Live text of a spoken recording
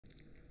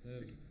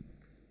Sir,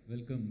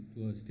 welcome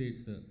to our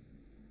state, sir.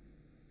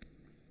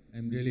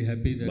 I'm really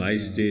happy that... My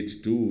state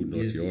too,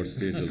 not yes. your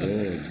state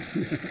alone.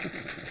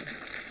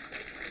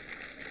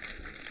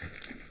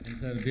 And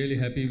sir, really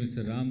happy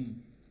Mr.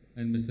 Ram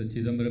and Mr.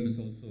 Chidambaram is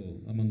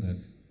also among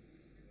us.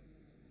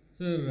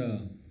 Sir,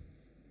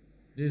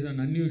 there is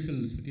an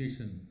unusual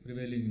situation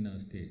prevailing in our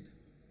state.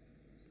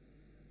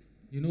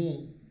 You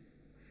know,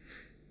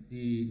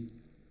 the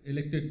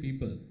elected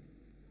people,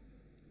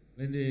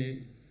 when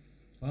they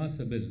pass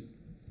a bill,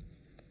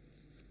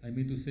 I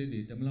mean to say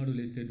the Tamil Nadu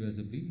Legislative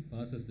Assembly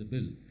passes the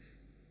bill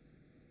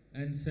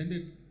and send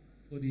it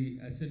for the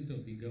assent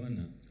of the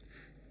governor.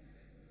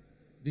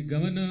 The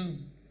governor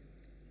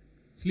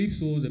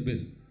sleeps over the bill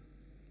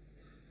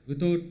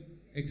without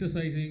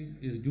exercising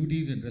his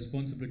duties and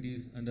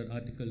responsibilities under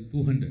Article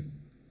 200.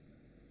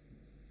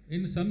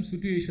 In some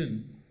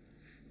situation,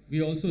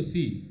 we also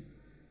see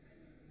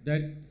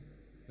that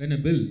when a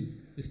bill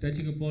is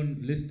touching upon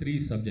list 3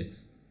 subjects,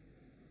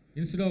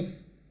 instead of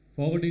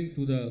forwarding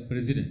to the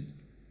president,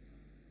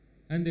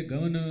 and the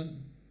governor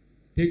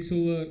takes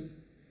over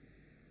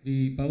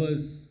the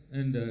powers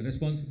and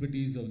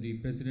responsibilities of the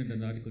president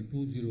under Article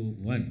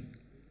 201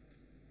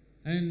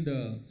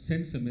 and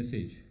sends a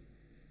message.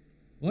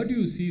 What do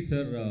you see,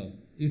 sir?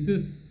 Is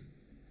this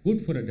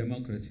good for a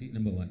democracy,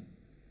 number one?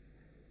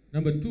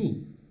 Number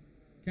two,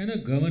 can a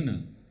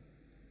governor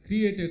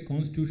create a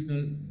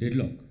constitutional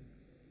deadlock?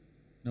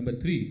 Number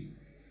three,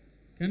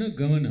 can a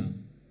governor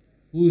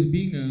who is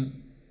being a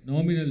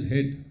nominal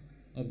head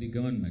of the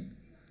government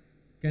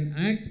can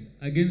act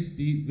against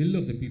the will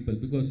of the people,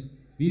 because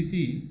we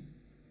see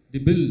the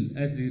bill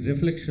as the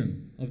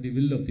reflection of the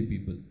will of the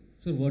people.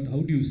 Sir,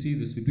 how do you see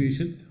the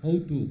situation? How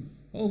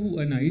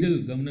an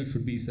ideal governor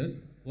should be, sir?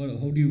 How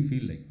do you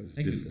feel like?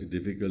 It's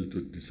difficult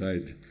to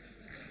decide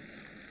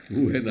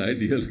who an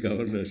ideal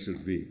governor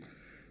should be.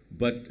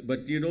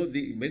 But you know,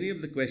 many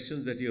of the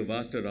questions that you have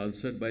asked are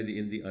answered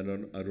in the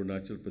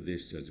Arunachal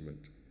Pradesh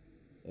judgment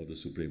of the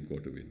Supreme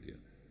Court of India.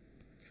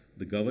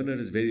 The governor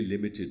has very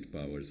limited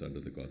powers under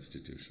the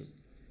Constitution.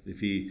 If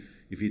he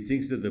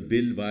thinks that the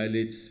bill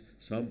violates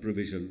some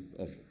provision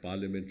of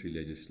parliamentary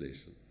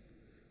legislation,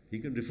 he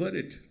can refer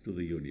it to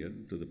the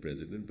union, to the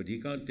president, but he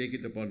can't take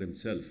it upon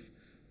himself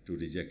to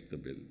reject the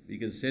bill. He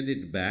can send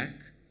it back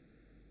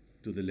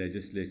to the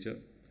legislature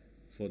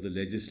for the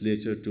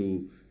legislature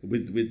to,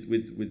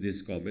 with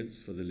his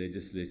comments, for the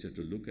legislature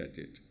to look at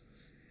it.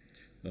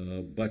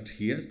 But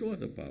he has no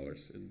other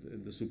powers.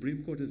 And the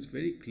Supreme Court has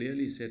very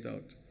clearly set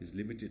out his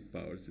limited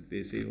powers.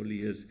 They say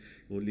only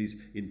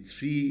in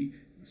 3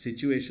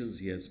 situations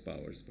he has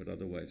powers, but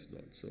otherwise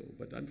not. So,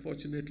 but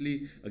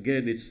unfortunately,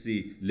 again, it's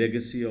the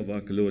legacy of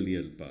our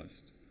colonial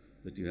past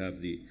that you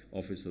have the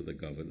office of the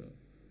governor.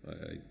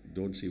 I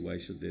don't see why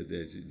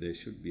there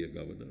should be a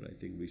governor. I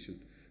think we should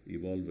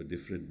evolve a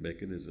different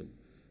mechanism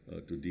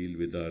to deal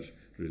with our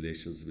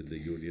relations with the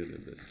union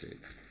and the state.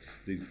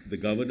 The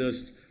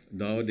governors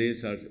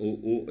nowadays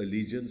owe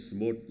allegiance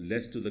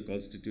less to the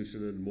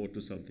Constitution and more to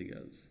something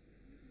else.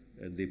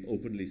 And they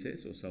openly say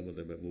so. Some of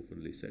them have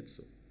openly said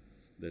so,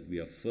 that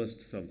we are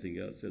first something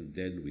else and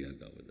then we are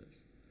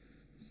governors.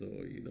 So,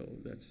 you know,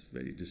 that's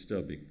very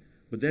disturbing.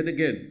 But then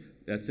again,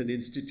 that's an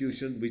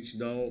institution which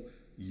now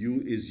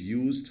is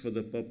used for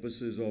the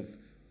purposes of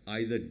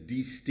either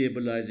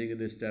destabilizing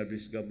an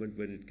established government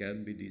when it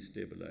can be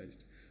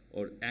destabilized,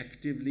 or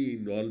actively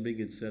involving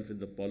itself in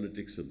the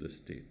politics of the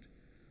state.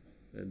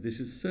 And this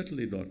is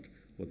certainly not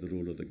what the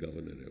role of the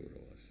governor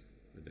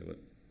ever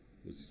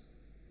was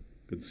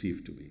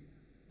conceived to be.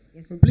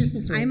 Yes. Please,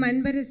 Mr. I'm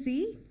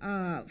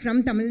Anbarasi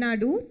from Tamil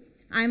Nadu.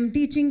 I'm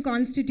teaching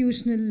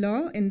constitutional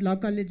law in law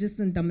colleges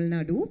in Tamil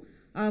Nadu.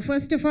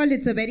 First of all,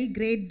 it's a very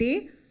great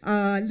day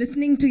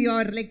listening to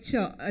your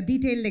lecture, a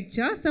detailed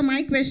lecture. So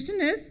my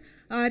question is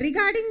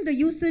regarding the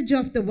usage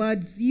of the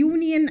words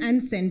union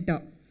and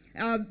center.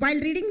 While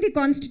reading the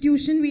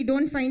constitution, we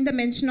don't find the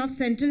mention of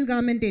central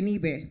government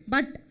anywhere.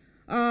 But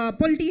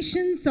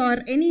politicians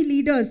or any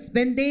leaders,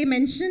 when they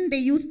mention, they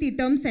use the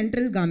term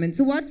central government.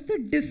 So what's the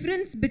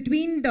difference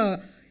between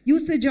the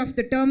usage of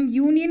the term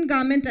union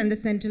government and the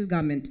central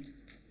government?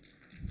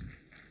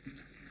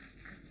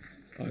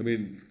 I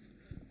mean,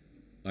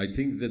 I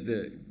think that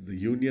the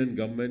union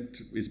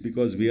government is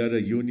because we are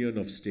a union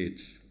of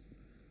states,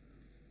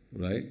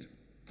 right?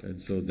 And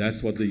so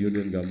that's what the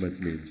union government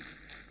means.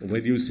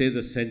 When you say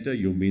the center,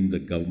 you mean the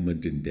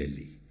government in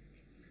Delhi.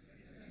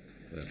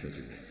 That's what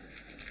you mean.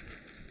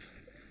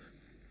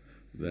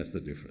 That's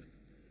the difference.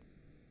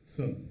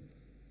 So,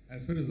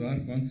 as far as our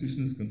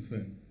constitution is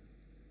concerned,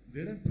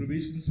 there are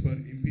provisions for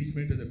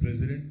impeachment of the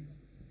president,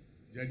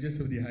 judges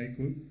of the High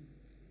Court,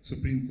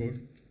 Supreme Court,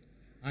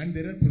 and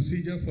there are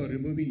procedures for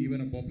removing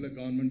even a popular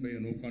government by a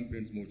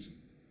no-confidence motion.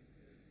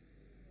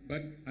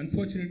 But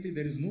unfortunately,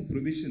 there is no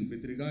provision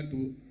with regard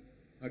to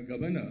a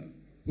governor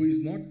who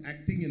is not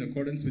acting in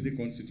accordance with the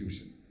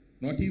constitution,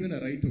 not even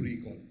a right to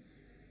recall.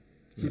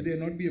 Should there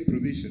not be a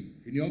provision?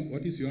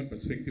 What is your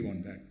perspective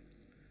on that?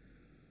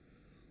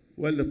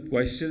 Well, the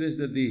question is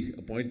that the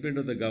appointment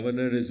of the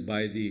governor is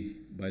by the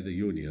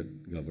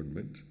union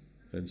government,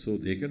 And so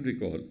they can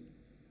recall.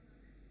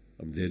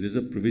 There is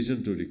a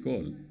provision to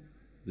recall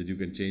that you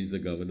can change the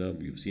governor.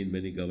 You've seen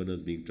many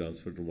governors being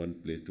transferred from one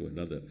place to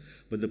another.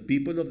 But the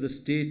people of the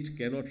state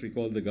cannot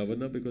recall the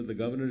governor because the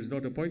governor is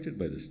not appointed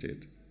by the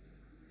state.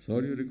 So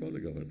how do you recall the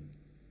governor?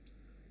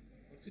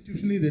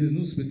 Constitutionally, there is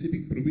no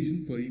specific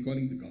provision for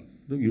recalling the governor.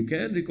 No, you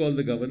can recall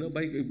the governor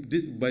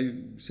by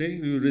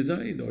saying you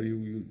resign or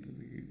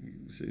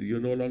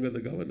you're no longer the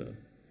governor.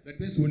 That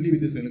means only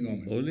with the Senate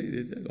government.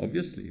 Only,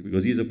 obviously,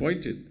 because he's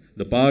appointed.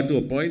 The power to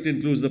appoint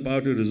includes the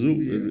power to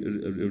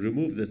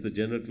remove. That's the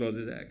General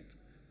Clauses Act.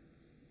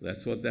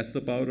 That's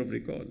the power of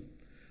recall.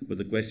 But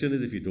the question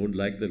is, if you don't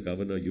like the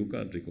governor, you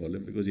can't recall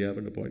him because you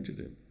haven't appointed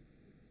him.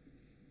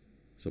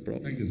 It's a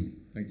problem. Thank you, sir.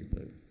 Thank you.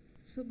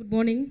 So good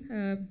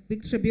morning.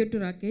 Big tribute to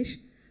Rakesh.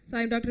 So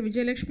I'm Dr.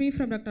 Vijayalakshmi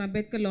from Dr.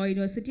 Ambedkar Law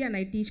University and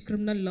I teach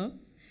criminal law.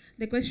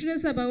 The question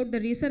is about the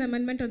recent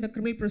amendment on the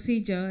criminal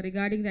procedure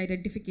regarding the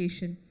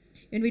identification.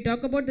 When we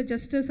talk about the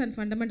justice and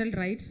fundamental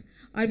rights,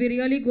 are we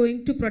really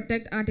going to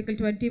protect Article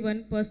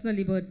 21, personal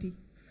liberty?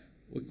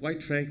 Well,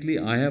 quite frankly,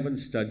 I haven't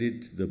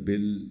studied the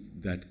bill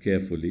that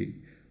carefully.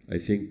 I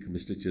think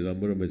Mr.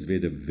 Chidambaram has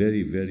made a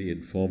very, very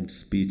informed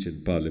speech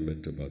in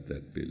Parliament about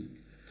that bill.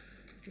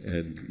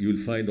 And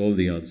you'll find all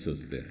the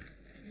answers there.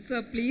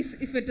 So please,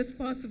 if it is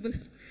possible.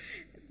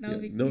 No,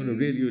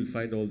 really, you'll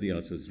find all the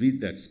answers.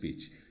 Read that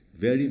speech.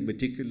 Very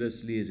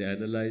meticulously is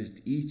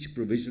analyzed each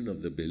provision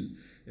of the bill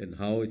and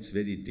how it's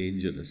very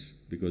dangerous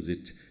because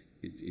it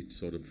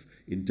sort of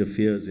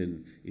interferes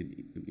in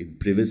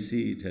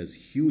privacy. It has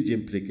huge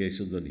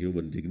implications on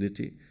human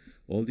dignity.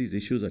 All these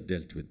issues are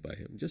dealt with by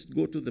him. Just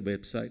go to the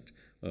website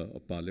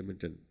of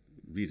Parliament and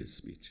read his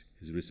speech,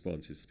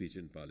 his speech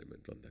in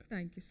Parliament on that.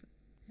 Thank you, sir.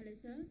 Hello,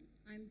 sir.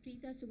 I'm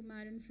Preeta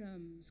Sukumaran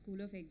from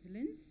School of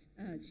Excellence,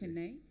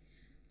 Chennai.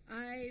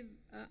 I've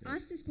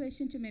asked this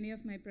question to many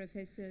of my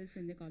professors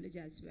in the college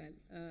as well,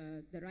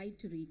 the right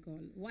to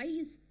recall. Why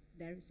is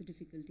there a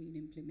difficulty in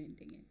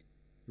implementing it?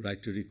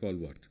 Right to recall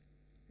what?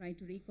 Right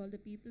to recall the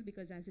people,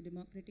 because as a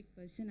democratic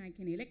person, I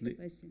can elect the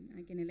person.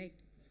 I can elect.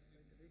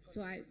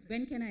 So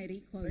when can I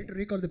recall? Right to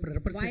recall the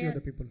representative of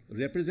the people.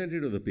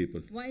 Representative of the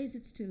people. Why is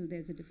it still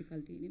there's a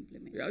difficulty in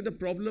implementing? Yeah, the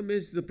problem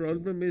is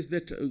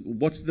that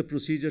what's the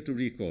procedure to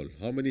recall?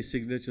 How many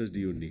signatures do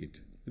you need?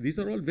 These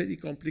are all very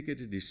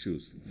complicated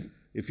issues.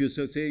 If you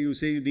say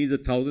you need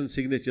 1,000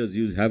 signatures,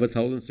 you have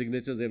 1,000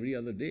 signatures every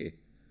other day.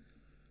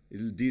 It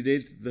will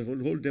derail the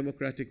whole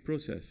democratic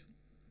process.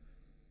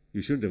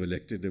 You shouldn't have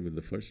elected him in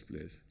the first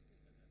place.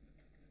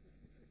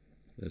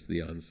 That's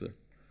the answer.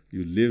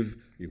 You live,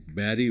 you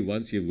marry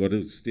once, you've got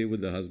to stay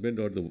with the husband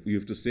or you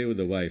have to stay with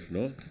the wife,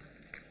 no?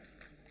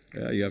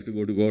 Yeah, you have to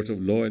go to court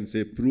of law and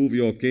say, prove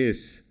your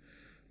case.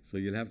 So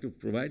you'll have to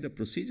provide a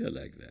procedure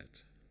like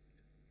that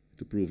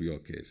to prove your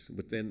case.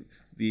 But then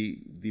the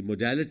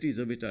modalities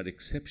of it are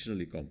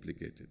exceptionally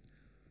complicated.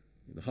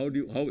 How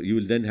you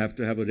will then have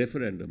to have a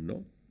referendum,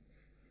 no?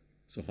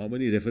 So how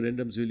many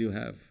referendums will you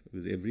have?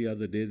 Because every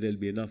other day there'll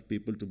be enough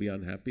people to be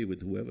unhappy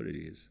with whoever it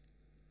is.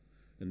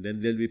 And then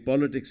there'll be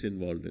politics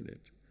involved in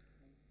it.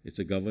 It's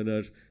a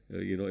governor,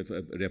 if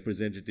a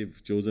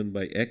representative chosen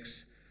by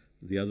X,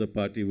 the other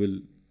party will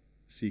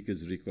seek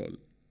his recall.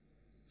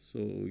 So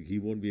he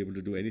won't be able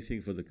to do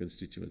anything for the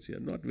constituency.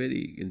 I'm not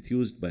very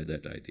enthused by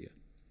that idea.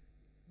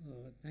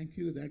 Thank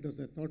you. That was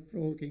a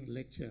thought-provoking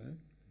lecture,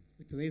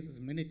 which raises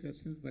many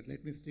questions, but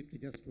let me stick to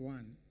just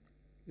one.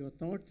 Your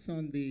thoughts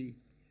on the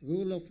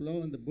rule of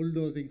law in the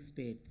bulldozing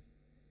state.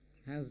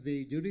 Has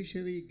the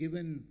judiciary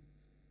given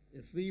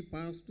a free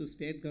pass to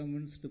state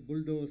governments to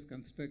bulldoze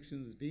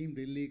constructions deemed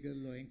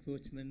illegal or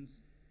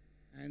encroachments?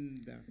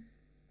 And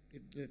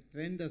the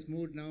trend has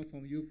moved now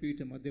from UP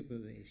to Madhya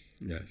Pradesh.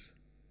 Yes.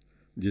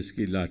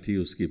 Jiski lathi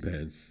uski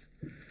bhans.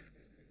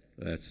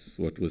 That's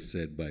what was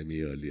said by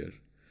me earlier.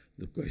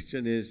 The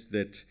question is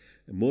that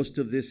most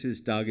of this is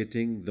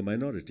targeting the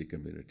minority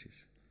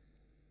communities.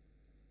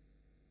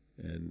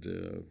 And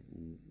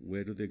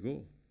where do they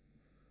go?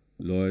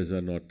 Lawyers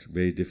are not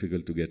very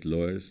difficult to get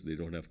lawyers. They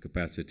don't have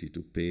capacity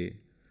to pay.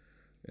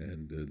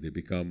 And they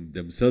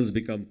themselves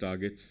become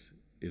targets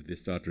if they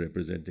start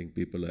representing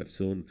people. I've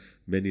seen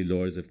many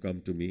lawyers have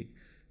come to me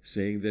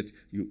saying that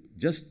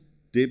just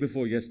day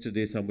before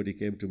yesterday, somebody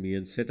came to me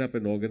and set up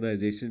an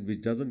organization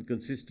which doesn't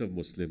consist of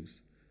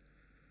Muslims.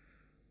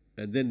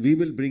 And then we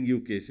will bring you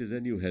cases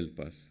and you help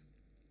us.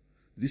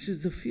 This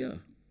is the fear.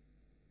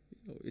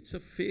 It's a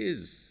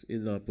phase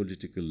in our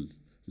political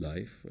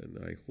life, and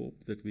I hope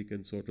that we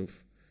can sort of,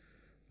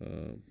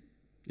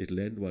 it'll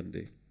end one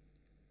day.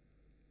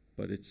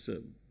 But it's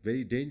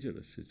very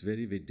dangerous. It's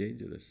very, very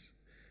dangerous.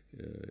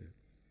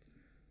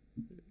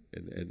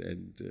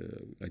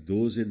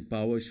 Those in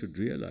power should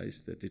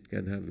realize that it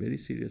can have very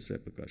serious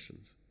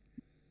repercussions.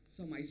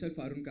 So myself,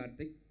 Arun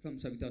Karthik from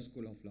Savita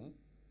School of Law.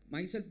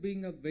 Myself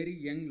being a very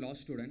young law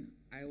student,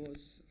 I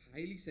was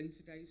highly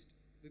sensitized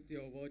with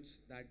your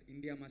words that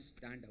India must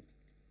stand up.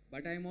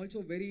 But I am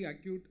also very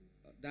acute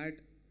that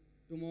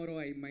tomorrow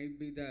I might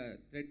be the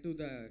threat to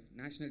the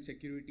national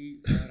security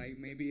or I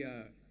may be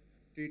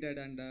treated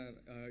under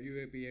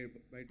UAPA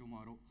by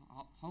tomorrow.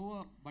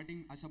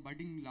 as a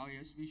budding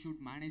lawyers, we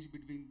should manage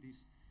between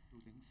these two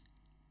things,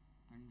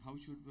 and how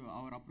should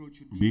our approach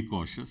should be? Be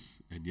cautious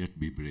and yet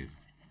be brave.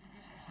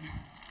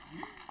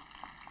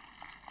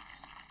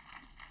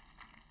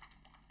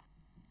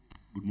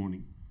 Good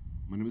morning.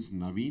 My name is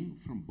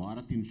Naveen from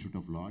Bharat Institute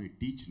of Law. I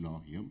teach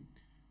law here.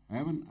 I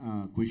have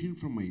a question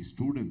from my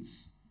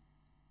students.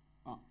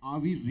 Are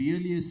we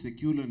really a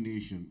secular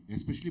nation?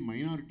 Especially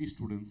minority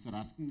students are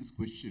asking this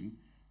question.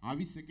 Are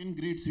we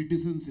second-grade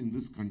citizens in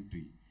this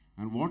country?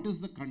 And what is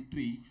the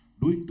country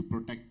doing to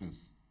protect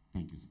us?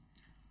 Thank you, sir.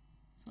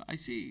 So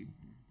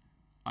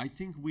I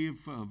think we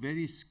have a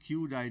very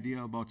skewed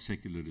idea about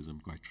secularism,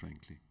 quite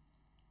frankly.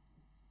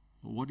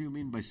 What do you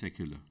mean by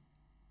secular?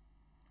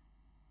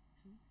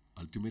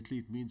 Ultimately,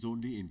 it means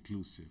only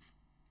inclusive.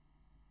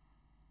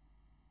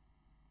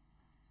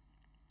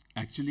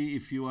 Actually,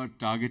 if you are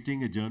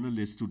targeting a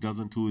journalist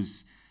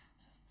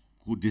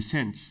who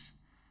dissents,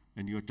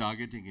 and you're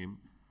targeting him,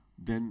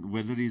 then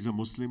whether he's a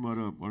Muslim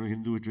or a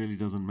Hindu, it really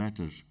doesn't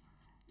matter.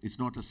 It's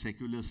not a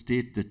secular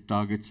state that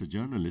targets a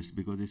journalist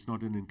because it's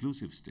not an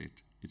inclusive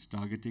state. It's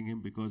targeting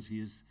him because he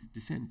is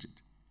dissented.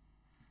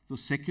 So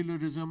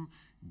secularism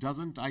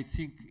doesn't, I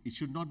think, it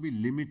should not be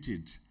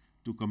limited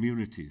to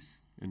communities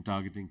and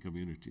targeting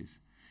communities.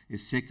 A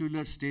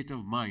secular state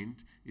of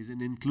mind is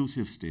an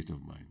inclusive state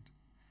of mind.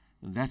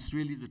 And that's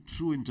really the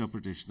true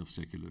interpretation of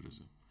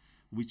secularism,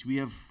 which we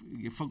have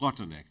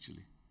forgotten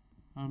actually.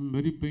 I'm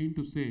very pained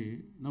to say,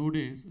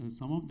 nowadays,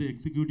 some of the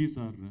executives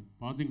are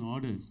passing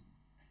orders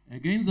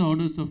against the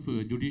orders of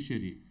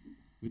judiciary,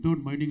 without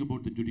minding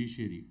about the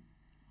judiciary.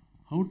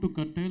 How to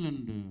curtail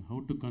and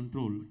how to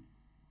control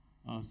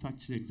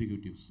such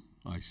executives?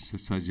 I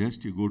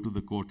suggest you go to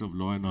the court of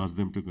law and ask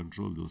them to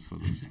control those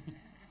fellows.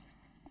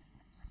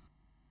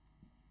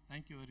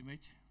 Thank you very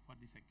much for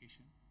this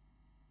occasion.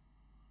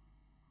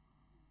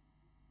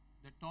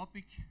 The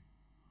topic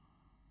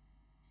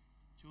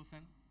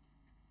chosen,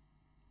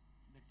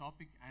 the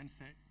topic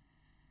answered,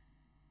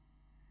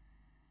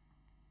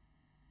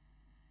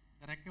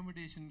 the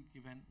recommendation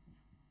given,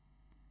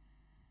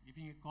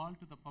 giving a call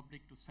to the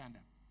public to stand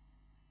up,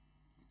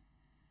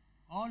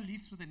 all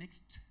leads to the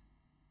next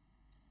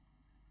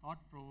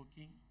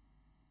thought-provoking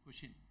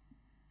question.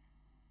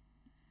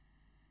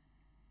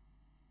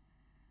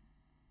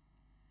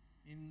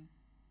 In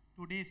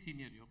today's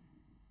scenario,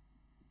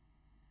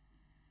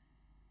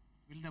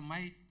 will the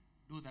might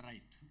do the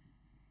right?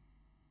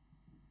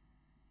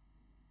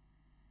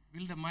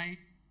 Will the might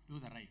do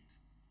the right?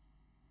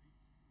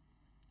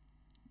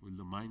 Will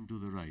the mind do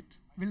the right?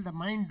 Will the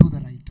mind do the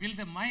right? Will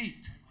the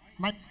might?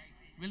 Might.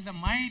 Will the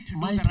might do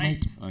Might, the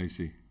right? I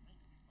see.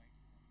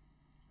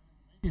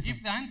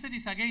 If the answer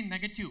is again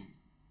negative,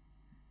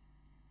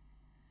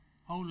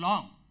 how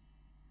long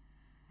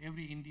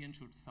every Indian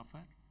should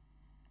suffer?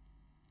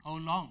 How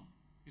long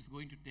it's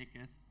going to take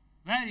us?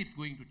 Where it's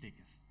going to take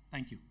us?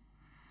 Thank you.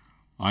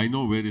 I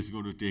know where it's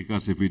going to take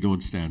us if we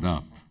don't stand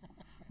up.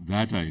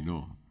 That I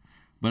know.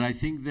 But I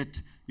think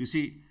that, you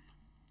see,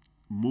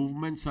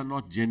 movements are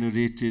not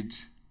generated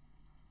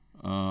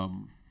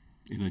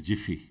in a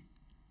jiffy.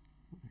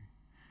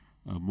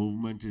 A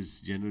movement is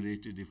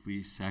generated if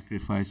we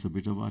sacrifice a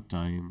bit of our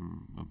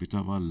time, a bit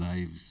of our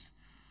lives.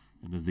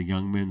 And as the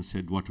young man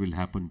said, what will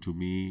happen to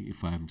me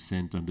if I am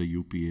sent under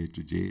UPA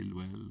to jail?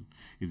 Well,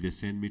 if they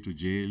send me to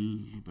jail,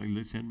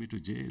 they'll send me to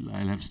jail.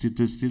 I'll have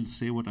to still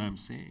say what I'm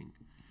saying.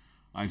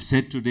 I've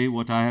said today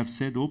what I have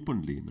said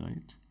openly,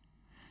 right?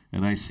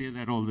 And I say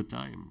that all the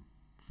time.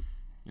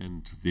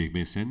 And they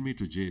may send me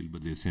to jail,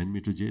 but they send me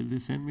to jail, they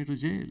send me to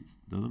jail.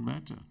 Doesn't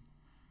matter.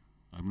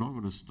 I'm not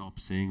going to stop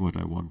saying what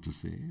I want to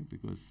say,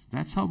 because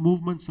that's how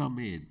movements are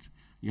made.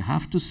 You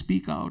have to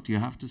speak out, you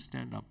have to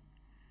stand up.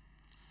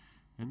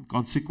 And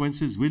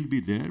consequences will be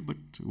there, but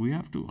we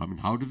have to. I mean,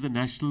 how did the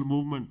national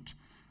movement,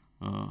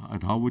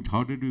 and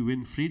how did we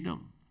win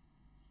freedom?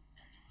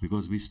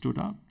 Because we stood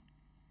up.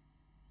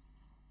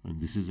 And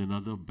this is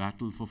another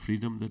battle for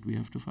freedom that we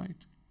have to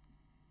fight.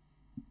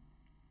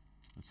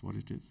 That's what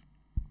it is.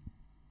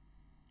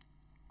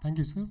 Thank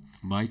you, sir.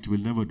 Might will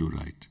never do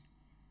right.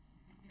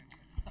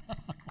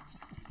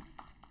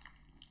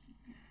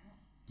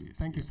 Yes,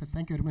 thank you, sir.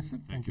 Thank you very much, sir.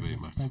 Thank you very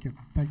much. Thank you.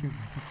 Thank you,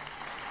 sir.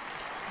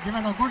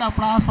 Given a good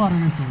applause for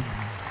this,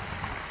 sir.